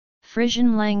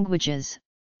Frisian languages,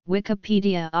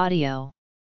 Wikipedia audio.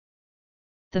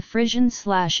 The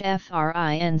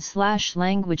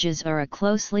Frisian/Frin/languages are a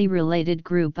closely related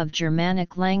group of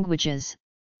Germanic languages,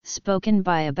 spoken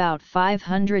by about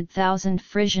 500,000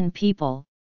 Frisian people,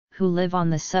 who live on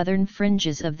the southern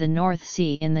fringes of the North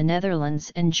Sea in the Netherlands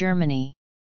and Germany.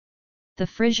 The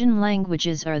Frisian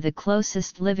languages are the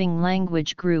closest living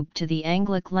language group to the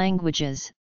Anglic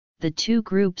languages. The two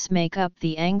groups make up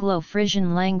the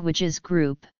Anglo-Frisian languages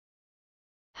group.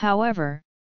 However,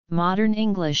 modern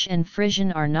English and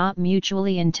Frisian are not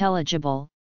mutually intelligible,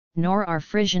 nor are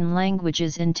Frisian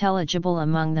languages intelligible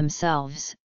among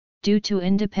themselves, due to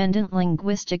independent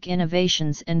linguistic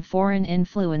innovations and foreign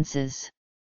influences.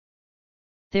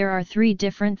 There are three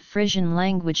different Frisian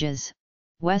languages.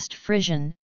 West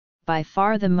Frisian, by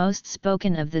far the most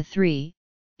spoken of the three,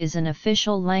 is an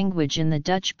official language in the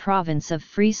Dutch province of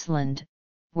Friesland,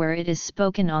 where it is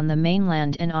spoken on the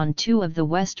mainland and on two of the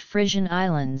West Frisian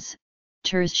islands,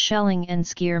 Terschelling and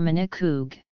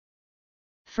Schiermonnikoog.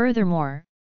 Furthermore,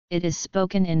 it is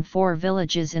spoken in 4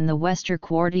 villages in the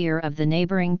Westerkwartier of the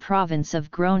neighboring province of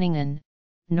Groningen.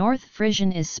 North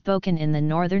Frisian is spoken in the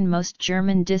northernmost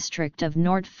German district of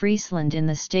Noord-Friesland in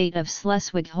the state of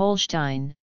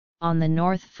Schleswig-Holstein, on the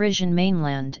North Frisian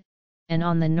mainland, and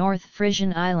on the North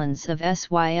Frisian islands of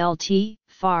Sylt,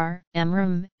 Far,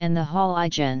 Emmeram, and the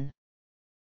Haligen.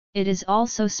 It is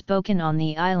also spoken on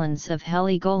the islands of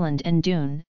Heligoland and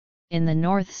Doon, in the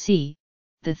North Sea.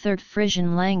 The third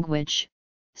Frisian language,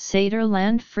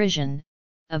 Saterland Frisian,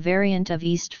 a variant of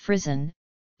East Frisian,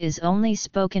 is only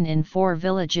spoken in 4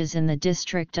 villages in the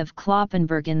district of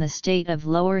Kloppenburg in the state of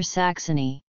Lower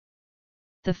Saxony.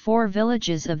 The 4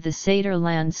 villages of the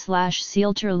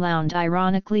Saterland/Seelterland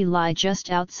ironically lie just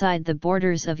outside the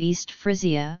borders of East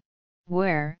Frisia,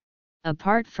 where,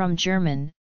 apart from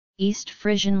German, East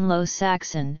Frisian Low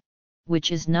Saxon,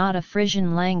 which is not a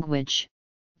Frisian language,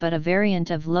 but a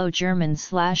variant of Low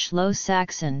German/Low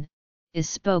Saxon, is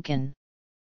spoken.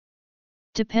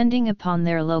 Depending upon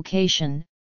their location,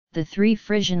 the 3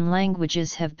 Frisian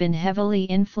languages have been heavily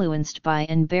influenced by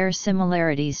and bear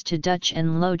similarities to Dutch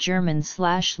and Low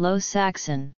German/Low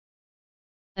Saxon.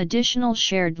 Additional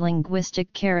shared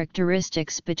linguistic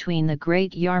characteristics between the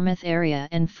Great Yarmouth area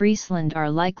and Friesland are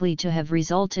likely to have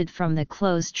resulted from the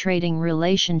close trading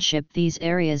relationship these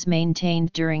areas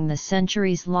maintained during the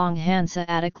centuries-long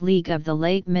Hanseatic League of the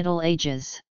late Middle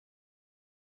Ages.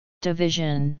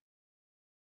 Division.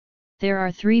 There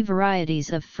are 3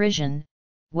 varieties of Frisian: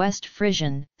 West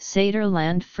Frisian,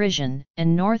 Saterland Frisian,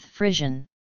 and North Frisian.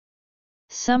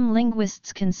 Some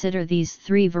linguists consider these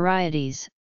 3 varieties,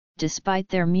 despite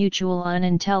their mutual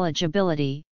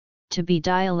unintelligibility, to be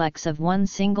dialects of one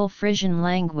single Frisian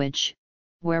language,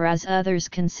 whereas others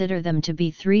consider them to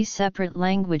be 3 separate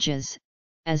languages,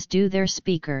 as do their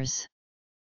speakers.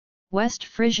 West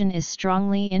Frisian is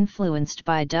strongly influenced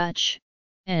by Dutch,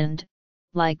 and,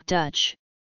 like Dutch,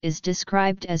 is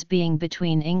described as being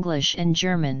between English and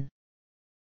German.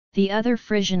 The other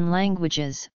Frisian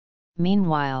languages,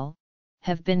 meanwhile,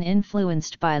 have been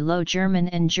influenced by Low German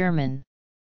and German.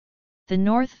 The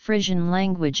North Frisian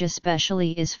language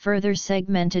especially is further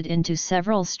segmented into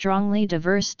several strongly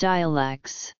diverse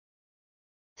dialects.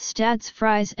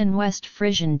 Stadsfries and West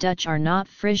Frisian Dutch are not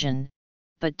Frisian,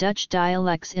 but Dutch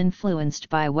dialects influenced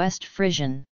by West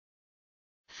Frisian.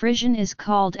 Frisian is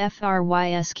called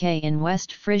Frysk in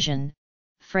West Frisian,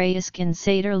 Freysk in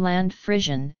Saterland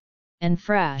Frisian, and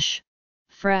Frasch,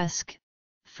 Fresk,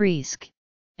 Friesk,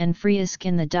 and Friesk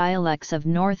in the dialects of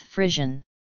North Frisian.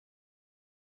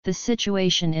 The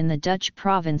situation in the Dutch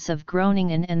province of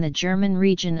Groningen and the German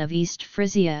region of East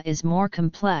Frisia is more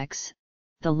complex.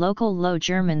 The local Low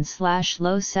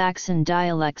German/Low Saxon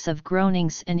dialects of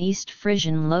Gronings and East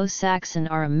Frisian Low Saxon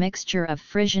are a mixture of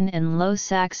Frisian and Low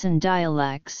Saxon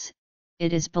dialects.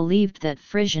 It is believed that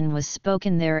Frisian was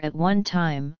spoken there at one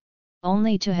time,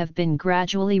 only to have been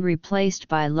gradually replaced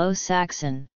by Low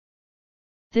Saxon.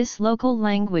 This local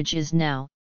language is now,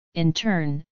 in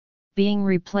turn, being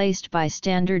replaced by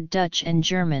Standard Dutch and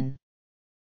German.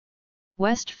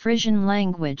 West Frisian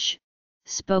language,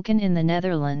 spoken in the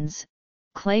Netherlands,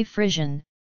 Clay Frisian,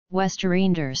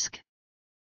 Westerendersk.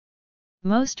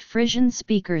 Most Frisian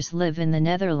speakers live in the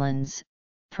Netherlands,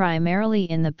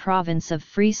 primarily in the province of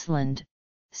Friesland,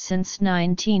 since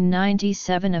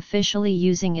 1997 officially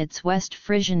using its West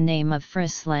Frisian name of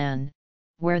Friesland,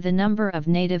 where the number of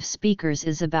native speakers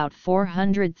is about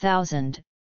 400,000,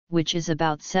 which is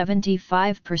about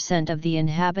 75% of the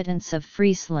inhabitants of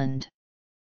Friesland.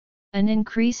 An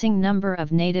increasing number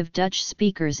of native Dutch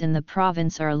speakers in the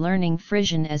province are learning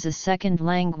Frisian as a second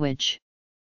language.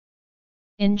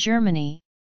 In Germany,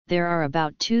 there are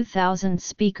about 2,000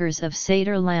 speakers of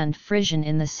Saterland Frisian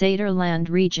in the Saterland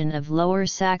region of Lower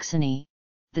Saxony.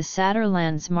 The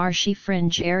Saterland's marshy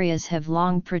fringe areas have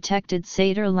long protected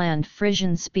Saterland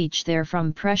Frisian speech there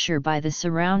from pressure by the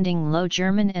surrounding Low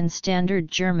German and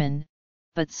Standard German,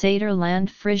 but Saterland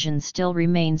Frisian still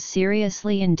remains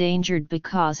seriously endangered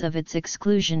because of its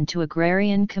exclusion to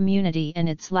agrarian community and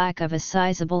its lack of a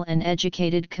sizable and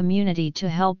educated community to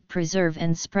help preserve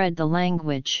and spread the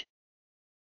language.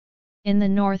 In the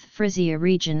North Frisia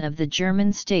region of the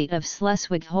German state of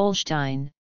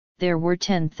Schleswig-Holstein, there were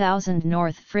 10,000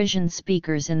 North Frisian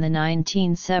speakers in the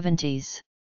 1970s.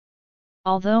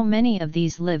 Although many of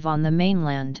these live on the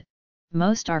mainland,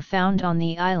 most are found on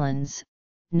the islands,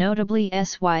 notably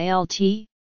Sylt,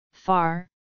 Far,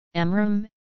 Emrum,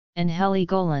 and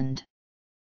Heligoland.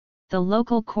 The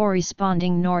local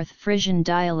corresponding North Frisian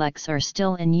dialects are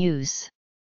still in use.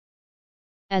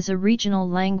 As a regional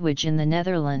language in the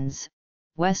Netherlands,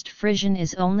 West Frisian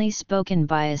is only spoken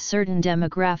by a certain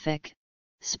demographic,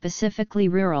 specifically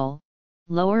rural,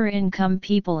 lower-income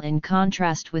people in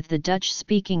contrast with the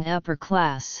Dutch-speaking upper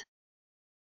class.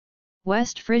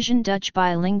 West Frisian Dutch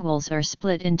bilinguals are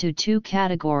split into two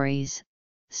categories.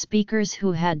 Speakers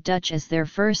who had Dutch as their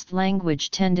first language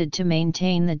tended to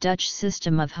maintain the Dutch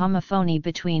system of homophony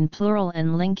between plural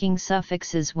and linking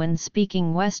suffixes when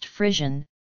speaking West Frisian,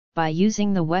 by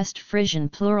using the West Frisian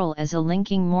plural as a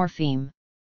linking morpheme.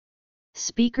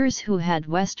 Speakers who had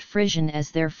West Frisian as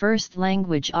their first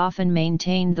language often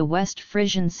maintained the West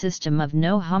Frisian system of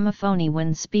no homophony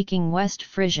when speaking West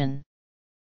Frisian.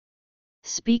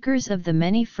 Speakers of the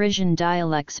many Frisian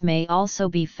dialects may also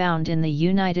be found in the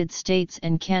United States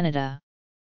and Canada.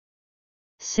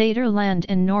 Saterland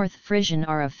and North Frisian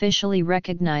are officially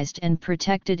recognized and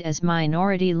protected as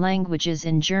minority languages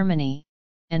in Germany,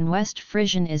 and West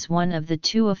Frisian is one of the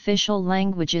two official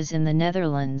languages in the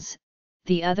Netherlands,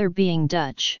 the other being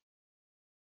Dutch.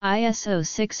 ISO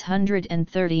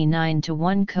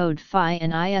 639-1 Code Phi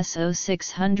and ISO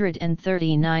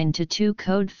 639-2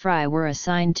 Code Frei were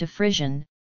assigned to Frisian,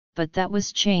 but that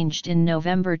was changed in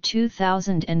November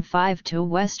 2005 to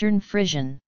Western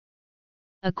Frisian.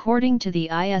 According to the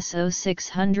ISO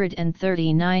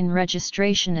 639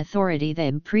 Registration Authority,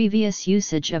 the previous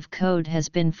usage of code has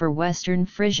been for Western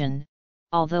Frisian,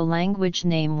 although language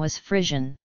name was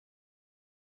Frisian.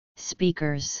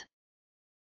 Speakers.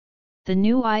 The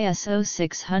new ISO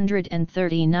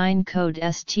 639 code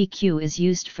STQ is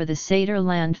used for the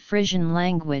Saterland Frisian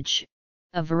language,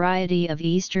 a variety of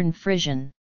Eastern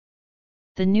Frisian.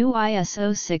 The new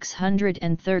ISO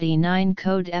 639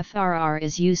 code FRR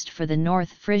is used for the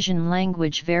North Frisian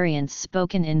language variants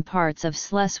spoken in parts of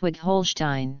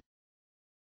Schleswig-Holstein.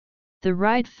 The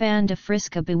Ride van de Friese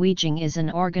Beweging is an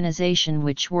organization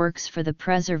which works for the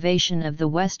preservation of the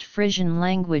West Frisian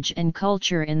language and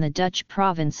culture in the Dutch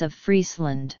province of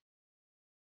Friesland.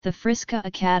 The Friese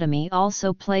Academy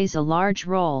also plays a large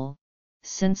role,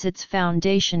 since its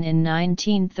foundation in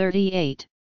 1938,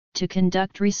 to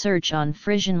conduct research on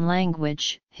Frisian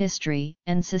language, history,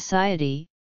 and society,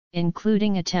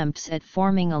 including attempts at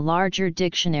forming a larger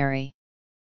dictionary.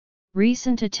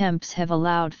 Recent attempts have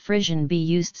allowed Frisian be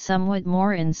used somewhat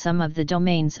more in some of the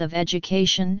domains of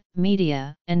education,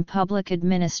 media, and public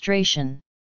administration.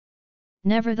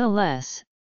 Nevertheless,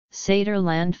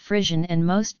 Saterland Frisian and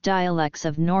most dialects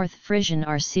of North Frisian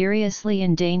are seriously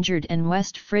endangered, and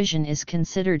West Frisian is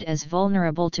considered as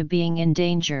vulnerable to being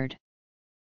endangered.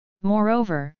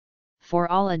 Moreover,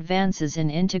 for all advances in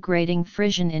integrating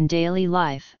Frisian in daily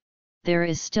life, there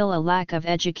is still a lack of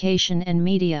education and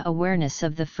media awareness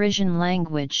of the Frisian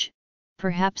language,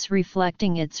 perhaps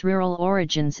reflecting its rural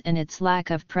origins and its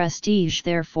lack of prestige.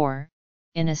 Therefore,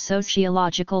 in a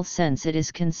sociological sense, it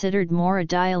is considered more a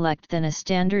dialect than a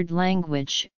standard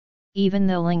language, even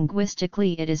though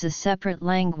linguistically it is a separate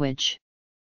language.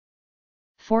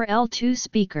 For L2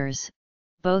 speakers,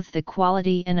 both the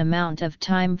quality and amount of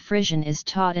time Frisian is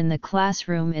taught in the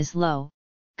classroom is low,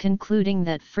 concluding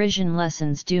that Frisian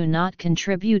lessons do not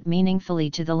contribute meaningfully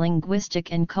to the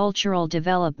linguistic and cultural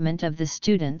development of the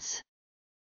students.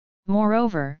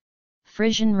 Moreover,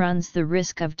 Frisian runs the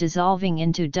risk of dissolving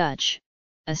into Dutch,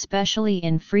 especially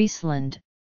in Friesland,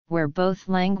 where both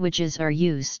languages are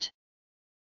used.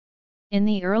 In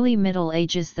the early Middle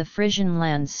Ages, the Frisian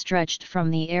lands stretched from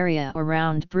the area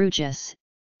around Bruges,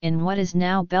 in what is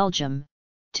now Belgium,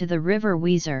 to the river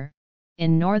Weser,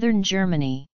 in northern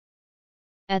Germany.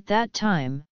 At that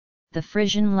time, the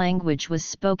Frisian language was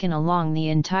spoken along the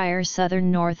entire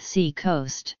southern North Sea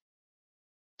coast.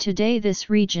 Today this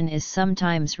region is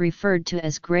sometimes referred to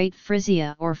as Great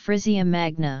Frisia or Frisia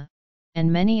Magna,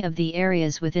 and many of the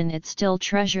areas within it still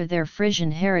treasure their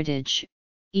Frisian heritage,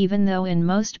 even though in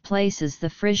most places the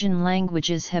Frisian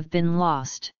languages have been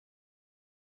lost.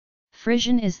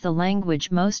 Frisian is the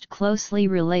language most closely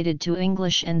related to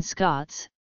English and Scots,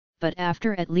 but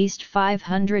after at least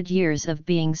 500 years of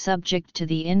being subject to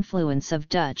the influence of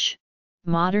Dutch,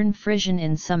 modern Frisian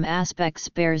in some aspects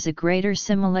bears a greater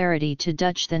similarity to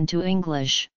Dutch than to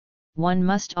English. One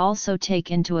must also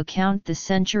take into account the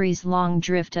centuries-long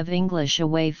drift of English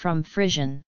away from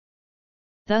Frisian.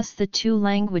 Thus the two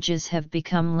languages have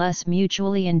become less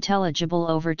mutually intelligible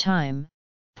over time,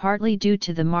 partly due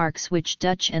to the marks which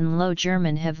Dutch and Low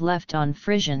German have left on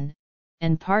Frisian,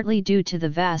 and partly due to the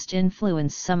vast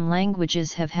influence some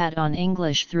languages have had on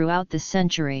English throughout the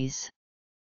centuries.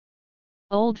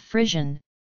 Old Frisian,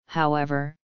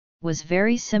 however, was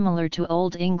very similar to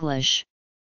Old English.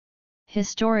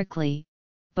 Historically,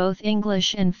 both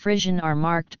English and Frisian are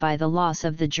marked by the loss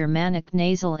of the Germanic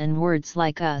nasal in words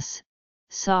like us,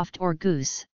 soft or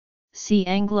goose, see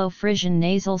Anglo-Frisian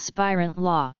nasal spirant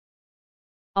law.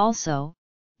 Also,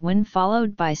 when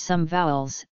followed by some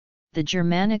vowels, the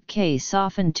Germanic k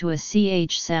softened to a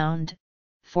ch sound,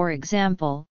 for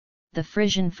example, the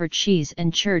Frisian for cheese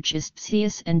and church is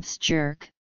tsius and tjerk,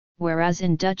 whereas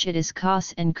in Dutch it is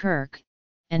kos and kerk,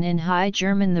 and in High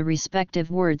German the respective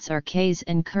words are kees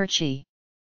and kerchie.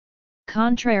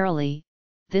 Contrarily,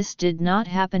 this did not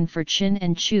happen for chin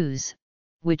and choose,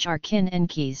 which are kin and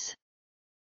keys.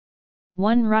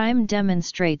 One rhyme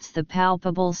demonstrates the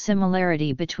palpable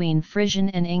similarity between Frisian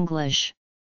and English: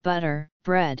 butter,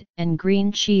 bread, and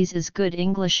green cheese is good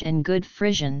English and good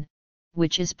Frisian,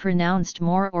 which is pronounced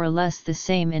more or less the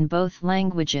same in both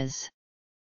languages.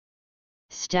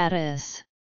 Status.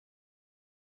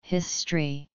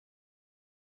 History.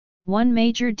 One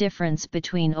major difference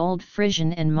between Old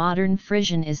Frisian and Modern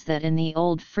Frisian is that in the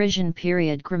Old Frisian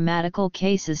period grammatical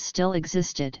cases still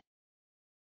existed.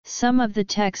 Some of the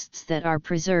texts that are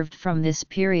preserved from this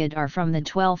period are from the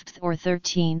 12th or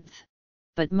 13th,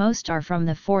 but most are from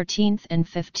the 14th and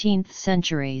 15th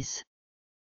centuries.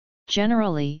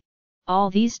 Generally, all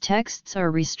these texts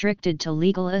are restricted to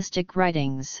legalistic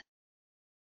writings.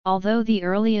 Although the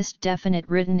earliest definite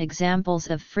written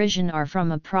examples of Frisian are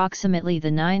from approximately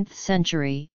the 9th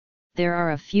century, there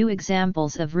are a few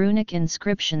examples of runic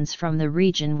inscriptions from the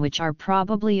region which are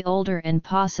probably older and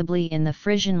possibly in the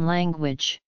Frisian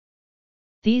language.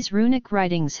 These runic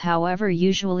writings, however,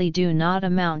 usually do not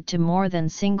amount to more than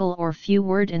single or few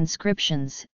word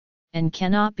inscriptions, and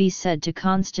cannot be said to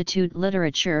constitute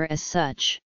literature as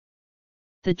such.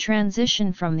 The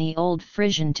transition from the Old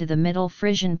Frisian to the Middle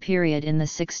Frisian period in the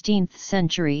 16th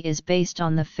century is based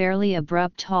on the fairly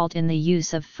abrupt halt in the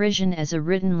use of Frisian as a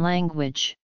written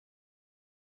language.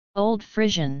 Old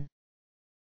Frisian,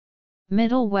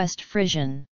 Middle West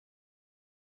Frisian,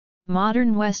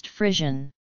 Modern West Frisian.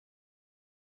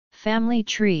 Family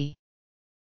tree.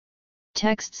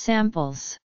 Text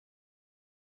samples.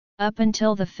 Up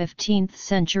until the 15th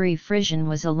century, Frisian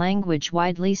was a language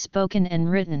widely spoken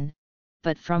and written,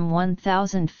 but from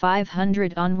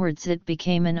 1500 onwards it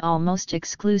became an almost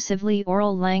exclusively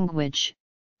oral language,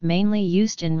 mainly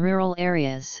used in rural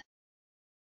areas.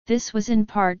 This was in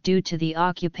part due to the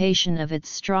occupation of its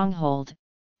stronghold,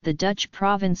 the Dutch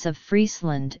province of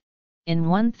Friesland, in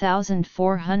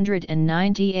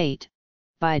 1498,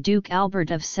 by Duke Albert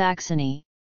of Saxony,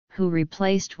 who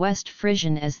replaced West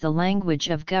Frisian as the language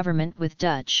of government with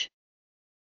Dutch.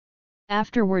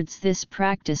 Afterwards this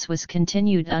practice was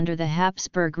continued under the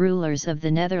Habsburg rulers of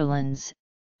the Netherlands,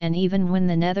 and even when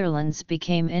the Netherlands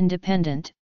became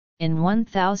independent, in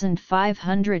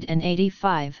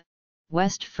 1585,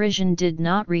 West Frisian did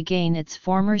not regain its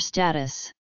former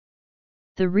status.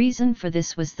 The reason for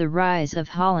this was the rise of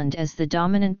Holland as the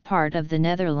dominant part of the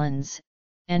Netherlands,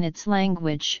 and its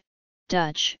language,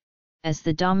 Dutch, as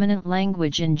the dominant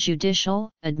language in judicial,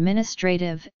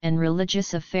 administrative, and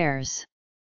religious affairs.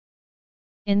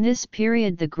 In this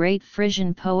period the great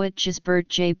Frisian poet Gisbert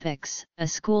Japix, a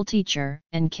schoolteacher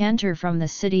and cantor from the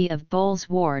city of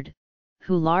Bolsward,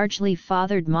 who largely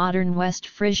fathered modern West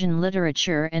Frisian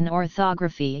literature and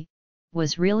orthography,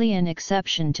 was really an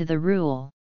exception to the rule.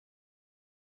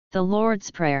 The Lord's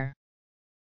Prayer.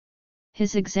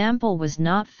 His example was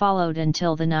not followed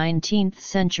until the 19th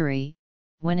century,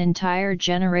 when entire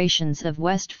generations of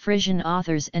West Frisian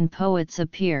authors and poets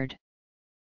appeared.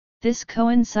 This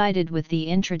coincided with the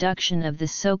introduction of the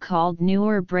so-called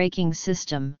newer breaking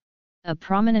system, a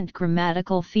prominent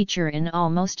grammatical feature in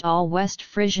almost all West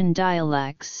Frisian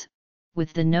dialects,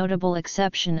 with the notable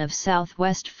exception of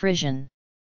Southwest Frisian.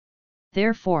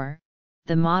 Therefore,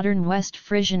 the modern West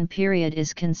Frisian period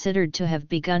is considered to have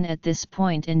begun at this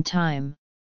point in time,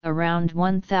 around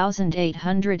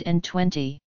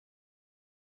 1820.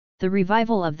 The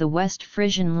revival of the West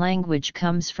Frisian language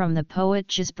comes from the poet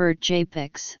Gisbert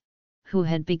Japix, who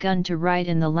had begun to write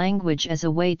in the language as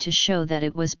a way to show that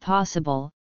it was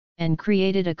possible, and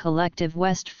created a collective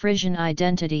West Frisian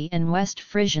identity and West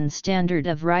Frisian standard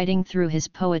of writing through his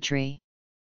poetry.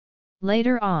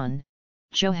 Later on,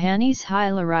 Johannes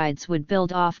Hylaerides would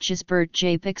build off Gisbert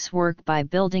Japic's work by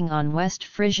building on West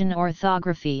Frisian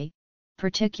orthography,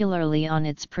 particularly on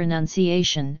its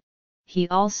pronunciation. He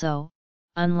also,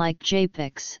 unlike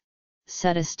Japix,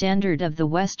 set a standard of the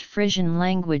West Frisian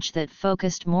language that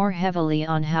focused more heavily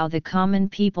on how the common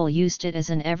people used it as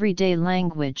an everyday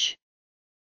language.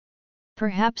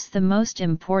 Perhaps the most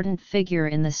important figure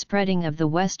in the spreading of the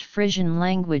West Frisian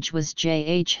language was J.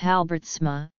 H.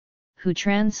 Halbertsma, who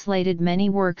translated many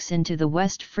works into the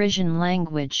West Frisian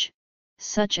language,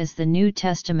 such as the New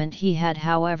Testament. He had,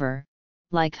 however,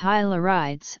 like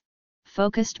Hylaerides,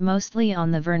 focused mostly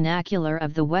on the vernacular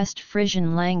of the West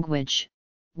Frisian language,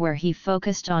 where he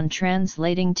focused on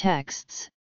translating texts,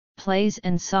 plays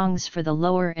and songs for the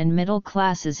lower and middle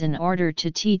classes in order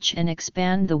to teach and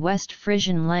expand the West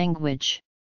Frisian language.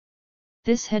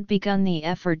 This had begun the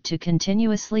effort to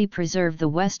continuously preserve the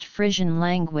West Frisian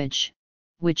language,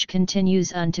 which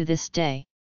continues unto this day.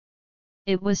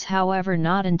 It was, however,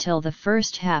 not until the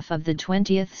first half of the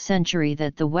 20th century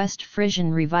that the West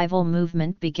Frisian revival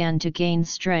movement began to gain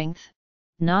strength,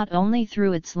 not only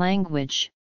through its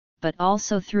language, but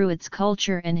also through its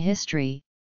culture and history,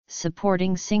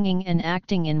 supporting singing and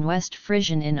acting in West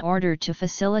Frisian in order to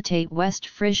facilitate West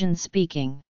Frisian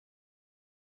speaking.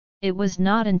 It was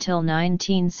not until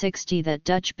 1960 that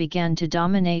Dutch began to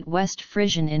dominate West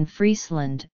Frisian in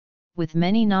Friesland. With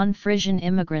many non-Frisian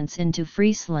immigrants into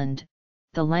Friesland,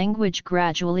 the language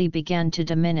gradually began to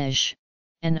diminish,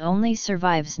 and only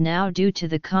survives now due to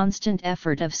the constant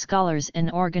effort of scholars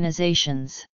and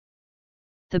organizations.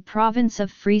 The province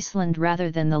of Friesland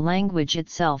rather than the language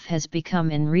itself has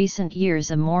become in recent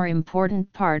years a more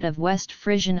important part of West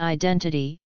Frisian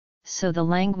identity, so the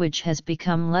language has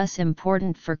become less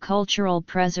important for cultural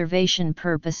preservation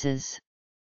purposes.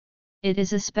 It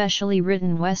is especially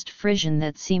written West Frisian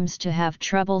that seems to have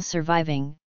trouble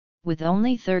surviving, with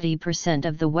only 30%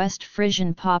 of the West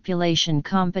Frisian population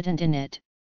competent in it.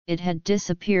 It had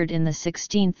disappeared in the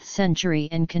 16th century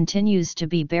and continues to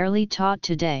be barely taught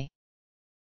today.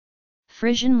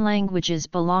 Frisian languages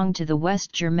belong to the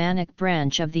West Germanic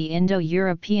branch of the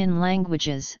Indo-European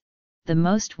languages, the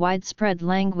most widespread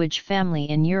language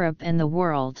family in Europe and the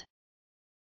world.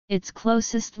 Its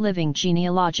closest living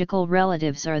genealogical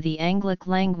relatives are the Anglic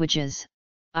languages,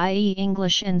 i.e.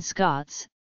 English and Scots.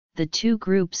 The two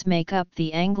groups make up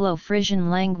the Anglo-Frisian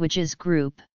languages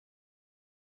group.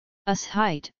 Us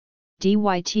heit,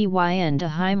 dytyn de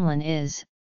Heimlen is,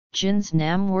 Jins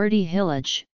nam wordy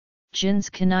hillage, Jins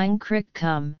kanine krik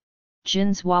kum,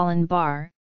 Jins wallen bar,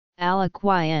 alak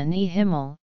yn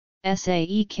himmel,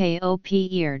 saekop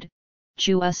eerd,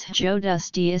 ju us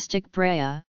jodus deistic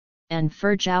brea, and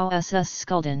furjou us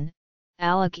skulden,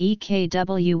 alak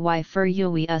ekwy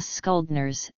furjui us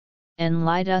skuldners, en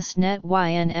leid us net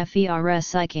yn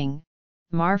fers iking,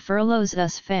 mar furlos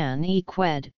us fan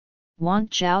qued, want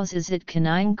jows is it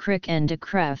kanine krik en de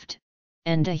kreft,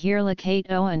 en de heerlijkheid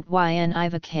o and yn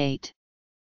ivocate.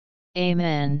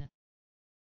 Amen.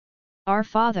 Our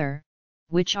Father,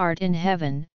 which art in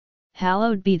heaven,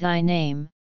 hallowed be thy name,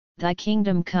 thy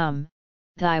kingdom come,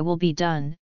 thy will be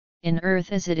done, in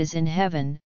earth as it is in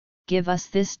heaven. Give us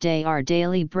this day our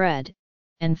daily bread,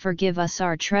 and forgive us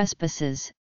our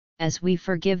trespasses, as we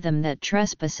forgive them that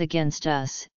trespass against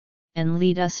us, and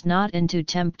lead us not into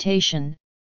temptation,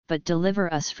 but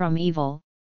deliver us from evil,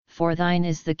 for thine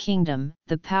is the kingdom,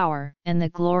 the power, and the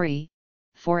glory,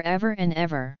 for ever and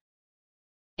ever.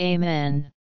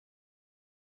 Amen.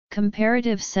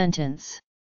 Comparative sentence.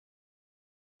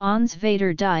 Ons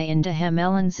vader die in de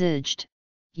hemelen zigt,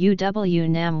 uw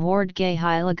nam word gay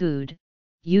heiligud,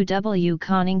 uw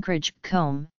koninkrij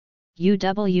kom,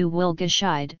 uw wil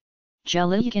geschied,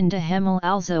 gelijk in de hemel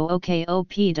alzo ook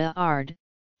de aard,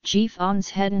 geef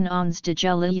ons heden ons de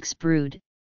gelijksbrood,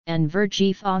 en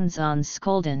vergeef ons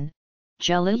skulden,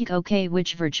 gelijk ook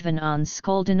which vergeven ons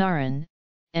skuldenaren,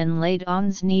 en laid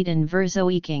ons niet in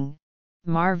verzoeking,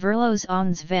 maar verlos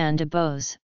ons van de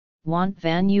boos, want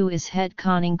van u is het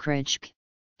koninkrijk,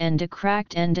 en de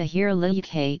kracht en de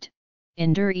heerlijkheid,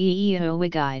 in der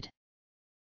eeuwigheid.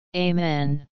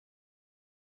 Amen.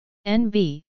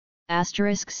 NB,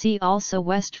 see also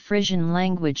West Frisian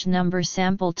language number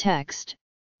sample text,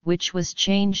 which was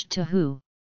changed to who.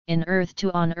 in earth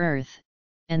to on earth,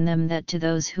 and them that to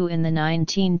those who in the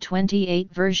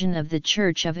 1928 version of the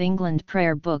Church of England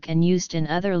prayer book and used in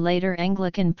other later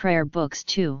Anglican prayer books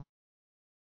too.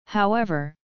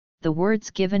 However, the words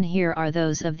given here are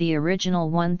those of the original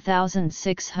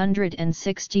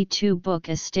 1662 book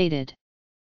as stated.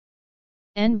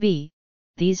 NB,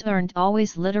 these aren't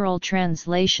always literal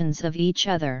translations of each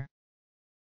other.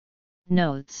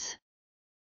 Notes.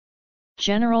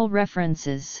 General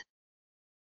references.